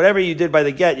 whatever you did by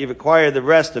the get, you've acquired the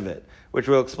rest of it, which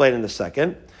we'll explain in a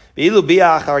second. Ilu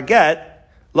Bia Achar Get,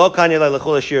 Lo Kani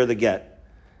L'chule Shir, the get.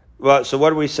 Well, so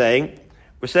what are we saying?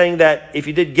 We're saying that if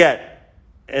you did get,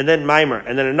 and then Maimer,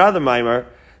 and then another Maimer,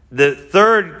 the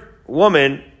third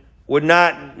woman would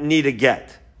not need a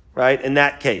get. right? In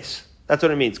that case. That's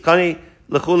what it means. Kani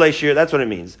lechule shir, that's what it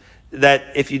means. That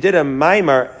if you did a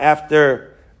maimer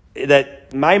after,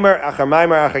 that maimer achar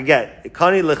maimer achar get,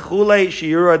 kani lechule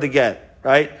shiura the get,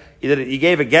 right? You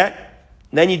gave a get,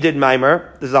 then you did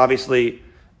maimer. This is obviously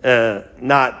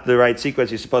not the right sequence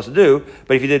you're supposed to do,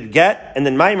 but if you did get, and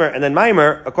then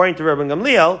maimer, according to Rabban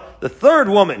Gamliel, the third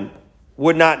woman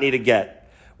would not need a get.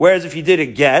 Whereas if you did a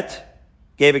get,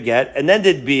 gave a get, and then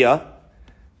did bia,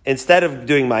 instead of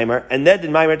doing maimer, and then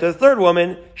did maimer to the third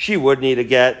woman, she would need a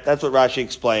get. That's what Rashi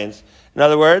explains. In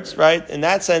other words, right, in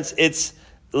that sense, it's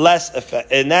less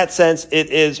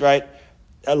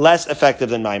less effective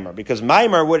than maimer, because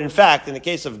maimer would, in fact, in the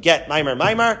case of get, maimer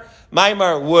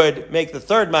would make the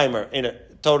third maimer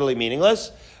totally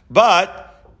meaningless.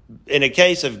 But in a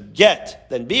case of get,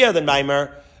 then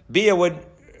maimer, bia would,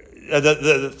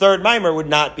 the third maimer would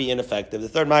not be ineffective. The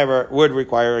third maimer would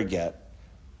require a get.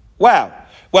 Wow.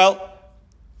 Well,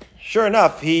 sure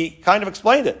enough, he kind of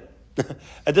explained it.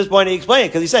 At this point, he explained it,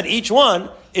 because he said each one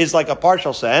is like a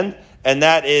partial send, and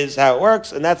that is how it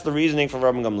works, and that's the reasoning from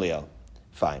Rabban Gamliel.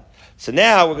 Fine. So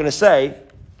now we're going to say,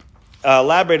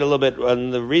 elaborate a little bit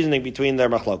on the reasoning between their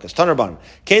machlokas. Tanarban.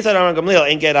 Ketzad Rabban Gamliel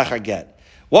ein get achar get.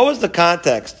 What was the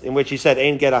context in which he said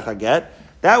ein get achar get?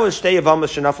 That was shtei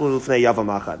yavamas shenaflu lufnei yavam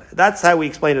achad. That's how we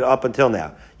explained it up until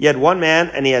now. You had one man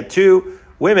and he had two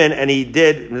women, and he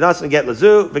did nasan get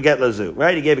lazu, v'get lazu.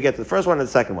 Right? He gave a get to the first one and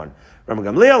the second one. Rabban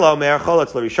Gamliel omer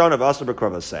choletz l'rishon of asur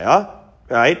b'krovas seah.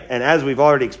 Right? And as we've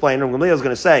already explained, Rabban Gamliel is going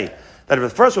to say that if the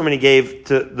first woman he gave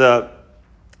to the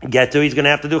get to, he's going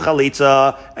to have to do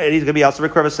chalitza, and he's going to be also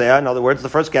b'krovas seah. In other words, the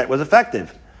first get was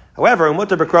effective. However,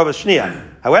 umutar b'krovas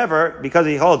shnia. However, because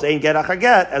he holds ein get achar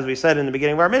get, as we said in the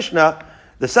beginning of our Mishnah,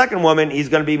 the second woman, he's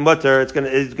going to be mutter. It's going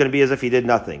to be as if he did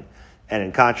nothing. And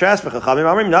in contrast, v'chachamim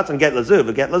amrim natzon get lazu,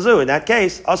 v'get lazu. In that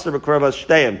case, asur b'krovas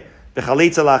shteim,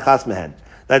 v'chalitza la'achas mehen.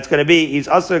 That's going to be, he's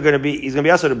going to be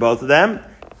asur to both of them,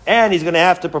 and he's going to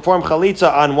have to perform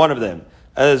chalitza on one of them.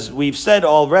 As we've said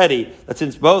already, that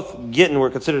since both gittin were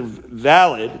considered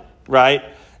valid, right,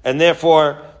 and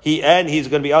therefore he's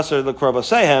going to be asur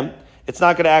l'krovas sehem, it's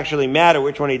not going to actually matter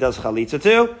which one he does chalitza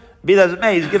to. Be that as it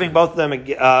may, he's giving both of them a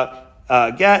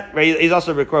get. He's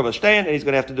also b'krovas shtein, and he's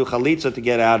going to have to do chalitza to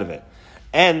get out of it.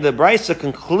 And the Brisa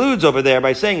concludes over there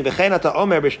by saying, "V'chein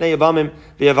omer b'shnei yavamim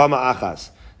v'yavama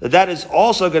achas." That is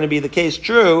also going to be the case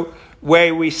true,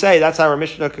 where we say, that's how our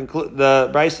Mishnah conclude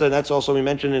the Brisa, and that's also we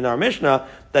mentioned in our Mishnah,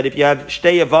 that if you have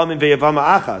shtei yavamim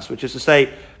v'yavama achas, which is to say,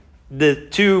 the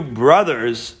two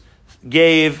brothers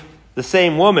gave the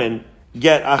same woman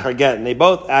get achar get, and they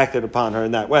both acted upon her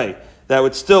in that way, that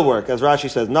would still work, as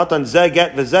Rashi says, "Natan zeh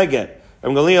get v'zeh get." So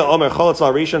amazingly,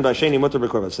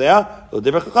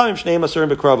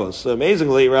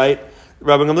 right,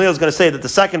 Rabban Gamliel is going to say that the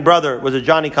second brother was a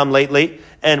Johnny-come-lately,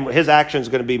 and his action is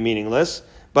going to be meaningless.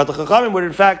 But the Chachamim would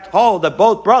in fact hold that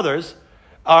both brothers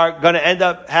are going to end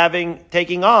up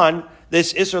taking on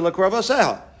this Isser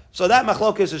l'krovaseha. So that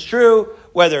machlokas is true,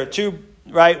 whether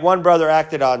one brother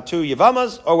acted on two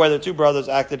Yavamas, or whether two brothers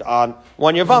acted on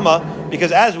one Yavama,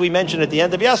 because as we mentioned at the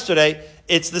end of yesterday,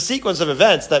 it's the sequence of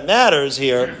events that matters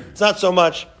here. It's not so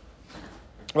much,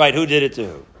 right, who did it to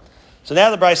who. So now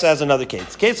the Brisa has another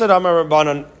case. Case of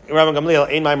Rabban Gamliel,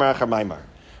 ein maimer achar maimer.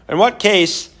 In what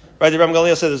case, right, the Rabban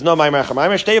Gamliel said there's no maimer achar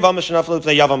maimer, shtei yavamas shenaflu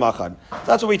l'fnei yavam achad.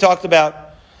 That's what we talked about,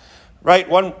 right?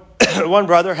 One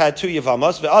brother had two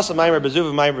Yavamas, ve'asa maimer bezu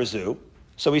v'maimer bezu.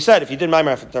 So we said, if you did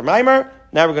maimer after maimer,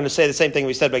 now we're going to say the same thing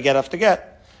we said by get after get.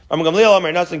 Rabban Gamliel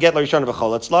omer natzon get l'rishon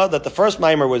v'cholitzla, that the first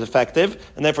maimer was effective,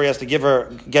 and therefore he has to give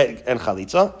her get and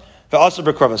chalitza. Ve'asa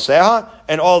b'krovas seha,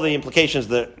 and all the implications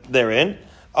therein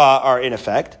are in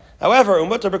effect. However,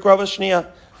 umutar b'krovas shnia,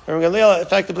 Rabban Gamliel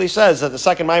effectively says that the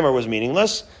second maimer was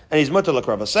meaningless, and he's mutar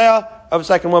l'krovas seha of a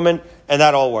second woman, and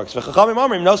that all works. V'chachamim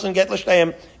omrim nosan get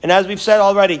l'shteim, and as we've said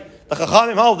already, the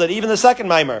chachamim hold that even the second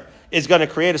maimer is going to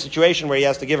create a situation where he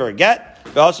has to give her a get,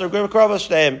 and when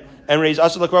he's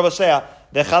asur l'krovas seha,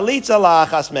 the chalitza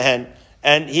la'achas mehen,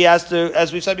 and he has to,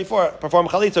 as we've said before, perform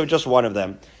chalitza with just one of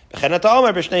them. And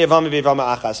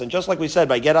just like we said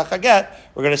by get achar get,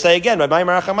 we're going to say again by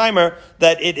maimer achar maimer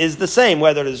that it is the same.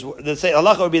 Whether it is the same,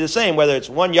 halacha would be the same whether it's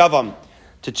one yavam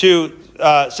to two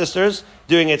sisters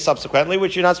doing it subsequently,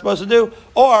 which you're not supposed to do,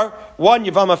 or one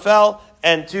yavama fell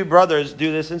and two brothers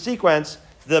do this in sequence.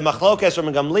 The machlokes from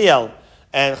Gamliel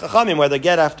and Chachamim, whether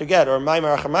get after get or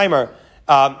maimer achar maimer,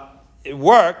 it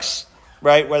works,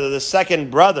 right? Whether the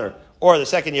second brother or the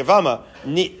second yavama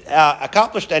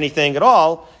accomplished anything at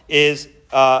all is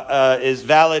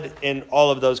valid in all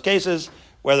of those cases,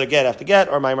 whether get after get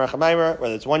or maimer achar maimer,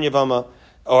 whether it's one yavama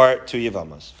or two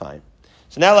yavamas. Fine.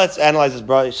 So now let's analyze this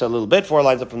brayso a little bit. 4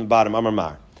 lines up from the bottom. Amar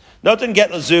Mar. Noten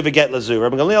get lazu v'get lazu.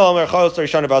 Rabbi Gamliel Omer Cholos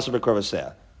Rishon Avasu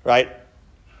B'Krovaseh. Right?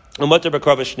 U'Mutar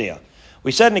B'Krovas.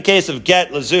 We said in the case of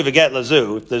get lazu v'get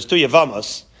lazu, if there's 2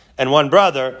 yavamos and 1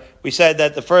 brother, we said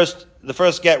that the first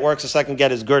get works, the second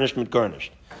get is garnished mit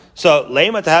garnished. So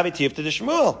leima tahavi tif to the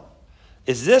Shmuel.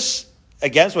 Is this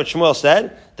against what Shmuel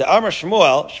said? The Amar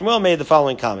Shmuel made the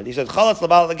following comment. He said, Chalatz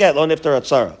labal get lo niftar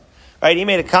atzara. Right? He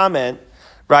made a comment,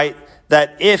 right,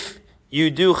 that if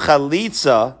you do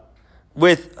chalitza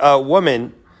with a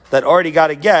woman that already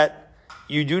got a get,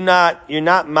 you're not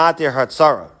matir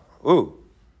hatzara. Ooh,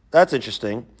 that's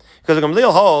interesting. Because the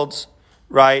Gamliel holds,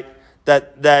 right,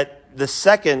 that the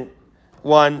second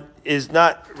one is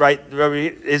not, right,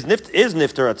 is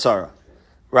niftar atzara,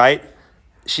 right?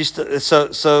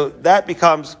 So that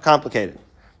becomes complicated.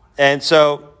 And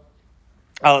so,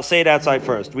 I'll say it outside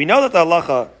first. We know that the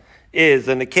halacha is,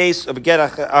 in the case of a get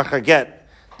achar get,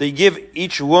 they give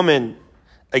each woman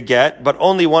a get, but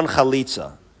only one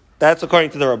chalitza. That's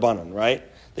according to the Rabbanan, right?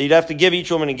 That you'd have to give each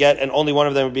woman a get, and only one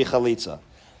of them would be chalitza.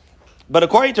 But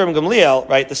according to Rabbi Gamliel,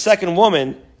 right, the second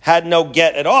woman had no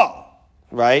get at all,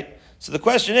 right? So the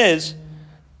question is,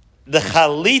 the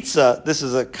chalitza, this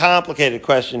is a complicated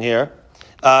question here,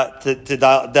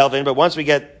 to delve in, but once we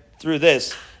get through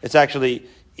this, it's actually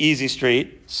easy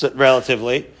street,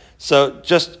 relatively. So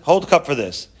just hold the cup for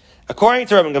this. According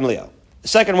to Rabbi Gamliel, the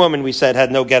second woman we said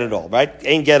had no get at all, right?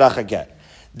 Ein get achar get.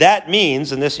 That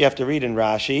means, and this you have to read in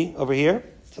Rashi over here,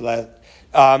 the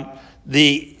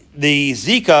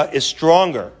zika is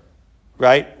stronger,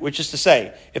 right? Which is to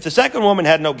say, if the second woman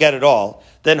had no get at all,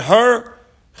 then her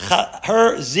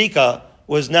zika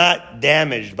was not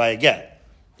damaged by a get.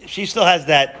 She still has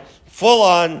that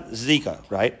full-on zika,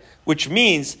 right? Which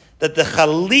means that the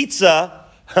chalitza,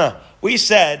 we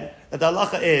said that the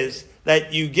halacha is that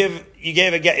if you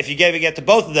gave a get to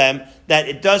both of them, that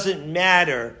it doesn't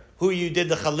matter who you did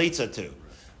the chalitza to,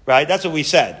 right? That's what we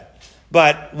said.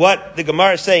 But what the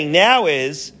Gemara is saying now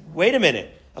is, wait a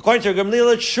minute, according to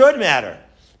Gamliel, it should matter.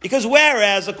 Because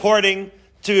whereas, according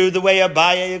to the way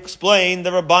Abaye explained, the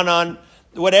Rabbanan,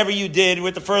 whatever you did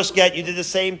with the first get, you did the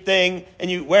same thing,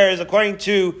 whereas according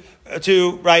to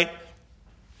the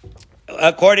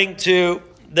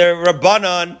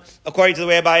Rabbanan, according to the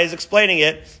way Abaye is explaining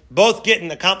it, both get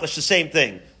and accomplish the same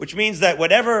thing, which means that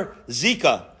whatever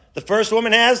zika the first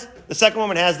woman has, the second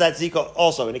woman has that zika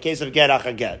also, in the case of get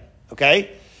achar get.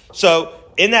 Okay? So,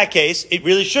 in that case, it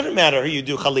really shouldn't matter who you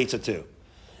do chalitza to.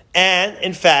 And,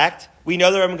 in fact, we know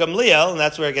that Rabbi Gamliel, and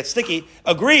that's where it gets sticky,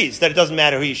 agrees that it doesn't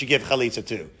matter who you should give chalitza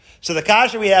to. So the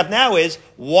kasha we have now is,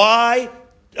 why,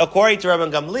 according to Rabbi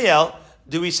Gamliel,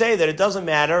 do we say that it doesn't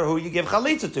matter who you give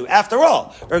chalitza to? After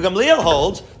all, Rabbi Gamliel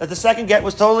holds that the second get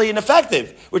was totally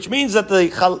ineffective, which means that the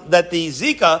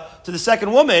zika to the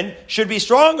second woman should be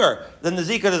stronger than the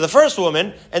zika to the first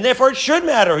woman, and therefore it should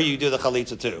matter who you do the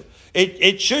chalitza to.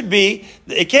 It should be,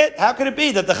 it can't, how could it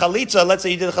be that the chalitza, let's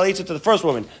say you did the chalitza to the first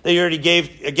woman that you already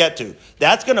gave a get to,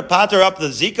 that's going to pater up the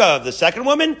zika of the second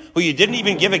woman who you didn't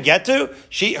even give a get to?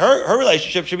 Her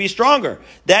relationship should be stronger.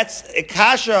 That's a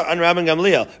kasha on Rabbi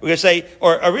Gamliel. We're going to say,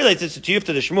 or relate this to you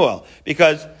to the Shmuel,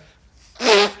 because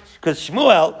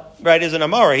Shmuel, right, is an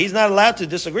Amora. He's not allowed to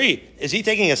disagree. Is he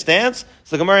taking a stance?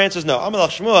 So the Gemara answers no. Amalach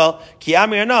Shmuel, ki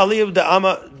amir na liuv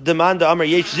demand amar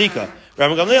yesh zika.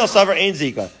 Rabbi Gamliel savar ein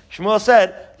zika. Shmuel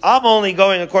said, I'm only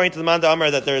going according to the Manda Amar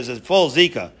that there is a full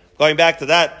zika, going back to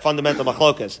that fundamental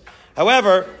machlokas.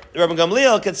 However, Rabbi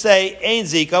Gamliel could say ein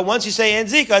zika. Once you say ein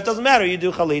zika, it doesn't matter. You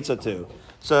do chalitza too.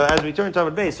 So as we turn to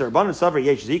Talmud Beis, the Rabbanan savar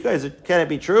yesh zika. Can it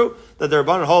be true that the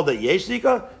Rabbanan hold that yesh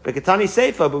zika? Bekatani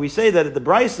seifa, but we say that the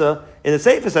Brisa in the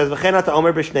seifa says v'chenat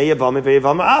omer b'shnei yavamim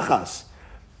ve'yavam achas.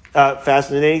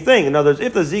 Fascinating thing. In other words,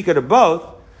 if the zika to both,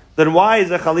 then why is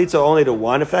the chalitza only to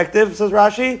one effective? Says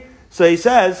Rashi. So he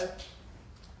says,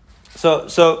 so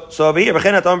over here,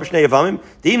 v'chenat omer b'shnei yavamim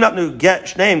diim natnu get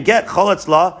shneim get choletz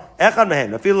la echad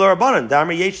mehen afilu l'Rabbanan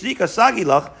damar yesh zika sagi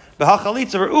lach b'ha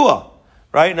chalitza v'ruah.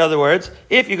 Right? In other words,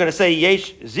 if you're going to say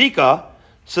yesh zika,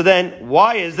 so then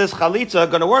why is this chalitza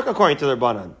going to work according to the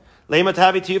Rabbanan? Leimat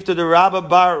havi tif to the Rabba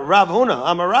bar Rav Huna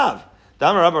Amarav.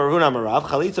 Damar Rabba Huna Amarav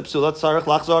chalitza psula tzarich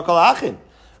lachzor kol achin.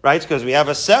 Right? Because we have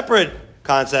a separate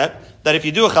concept that if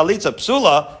you do a chalitza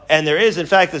psula and there is in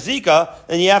fact a zika,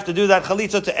 then you have to do that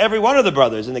chalitza to every one of the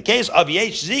brothers. In the case of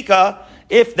yesh zika,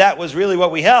 if that was really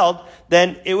what we held,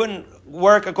 then it wouldn't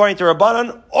work according to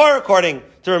Rabbanan or according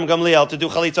to Rabbi Gamliel to do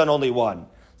chalitza on only one.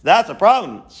 So that's a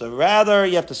problem. So rather,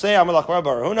 you have to say, Amalach Rabba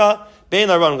Huna, Bein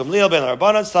Rabban Gamliel, Bein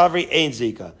Rabbanan, Stavri, Ein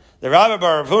Zika. The Rabba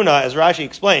Bar Huna, as Rashi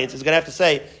explains, is going to have to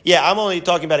say, yeah, I'm only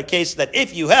talking about a case that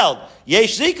if you held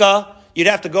Yesh Zika, you'd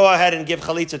have to go ahead and give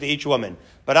chalitza to each woman.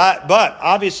 But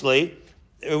obviously,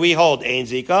 we hold ein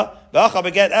zika.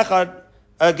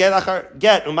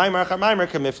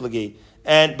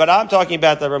 But I'm talking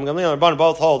about that Rabban Gamliel and Rabban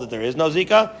both hold that there is no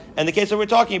zika, and the case that we're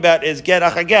talking about is get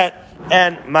achar get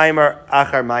and maimer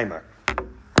achar maimer.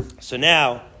 So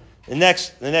now the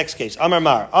next case, Amar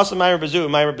Mar, also maimer bezu,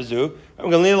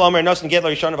 Rabban Gamliel Omer nosen get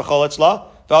l'rishon v'chol etzla,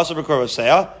 v'also b'korva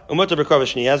seya, umuta b'korva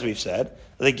shni, as we've said.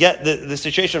 The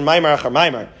situation of maimer achar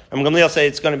maimer. Rabban Gamliel say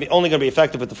it's only going to be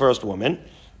effective with the first woman.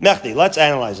 Mechdi, let's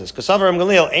analyze this. Kasav Rabban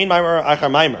Gamliel ein maimer achar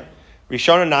maimer,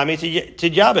 rishon nami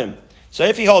tijabim. So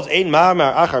if he holds ein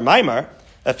ma'amar achar ma'amar,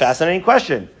 a fascinating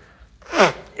question.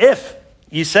 If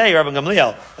you say, Rabban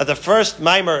Gamliel, that the first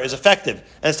ma'amar is effective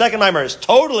and the second ma'amar is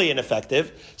totally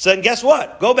ineffective, so then guess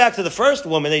what? Go back to the first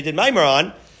woman they did ma'amar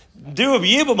on, do a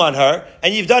yibum on her,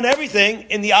 and you've done everything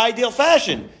in the ideal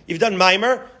fashion. You've done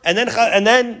ma'amar and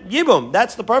then yibum.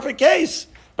 That's the perfect case,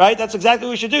 right? That's exactly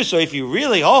what we should do. So if you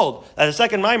really hold that the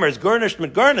second ma'amar is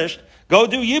garnished, go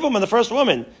do yibum on the first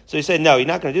woman. So you say, no, you're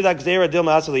not going to do that.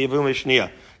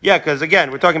 Yeah, because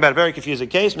again, we're talking about a very confusing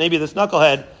case. Maybe this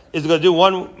knucklehead is going to do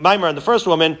one maimer on the first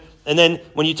woman, and then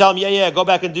when you tell him, go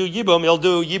back and do yibum, he'll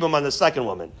do yibum on the second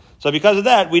woman. So because of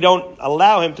that, we don't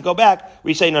allow him to go back.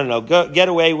 We say, no, get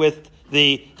away with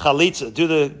the chalitza, do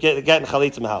the get in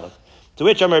chalitza mahalach. To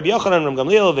which Amar Rabbi Yochanan, Rabban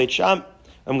Gamliel,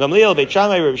 Beit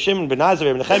Shammai, Rabbi Shimon ben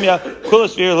Azar, Rabbi Nechemia,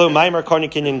 Kulas Virlu, Maimer,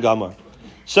 Korni Kinyan Gamar.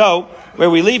 So, where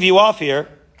we leave you off here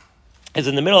is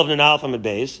in the middle of Nun Aleph Amud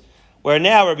Beis, where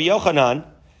now Rabbi Yochanan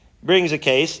brings a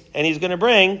case, and he's going to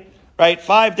bring,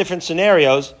 5 different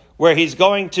scenarios where he's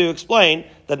going to explain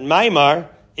that Maimar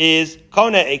is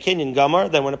Kona a Kinyan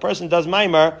Gamar, that when a person does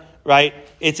Maimar,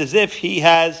 it's as if he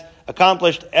has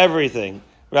accomplished everything,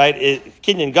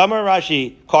 Kinyan Gamar,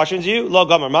 Rashi cautions you, Lo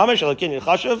Gamar Mamash, Lo Kinyan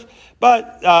Chashav,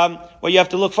 but what you have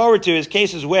to look forward to is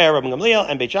cases where Rabban Gamliel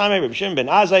and Beit Shammai, Rabbi Shimon ben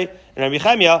Azai, and Rabbi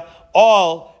Chemia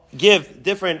all give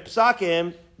different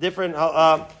psakim, different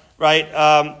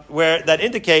where that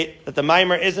indicate that the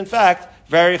maimer is in fact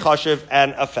very chashiv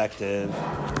and effective.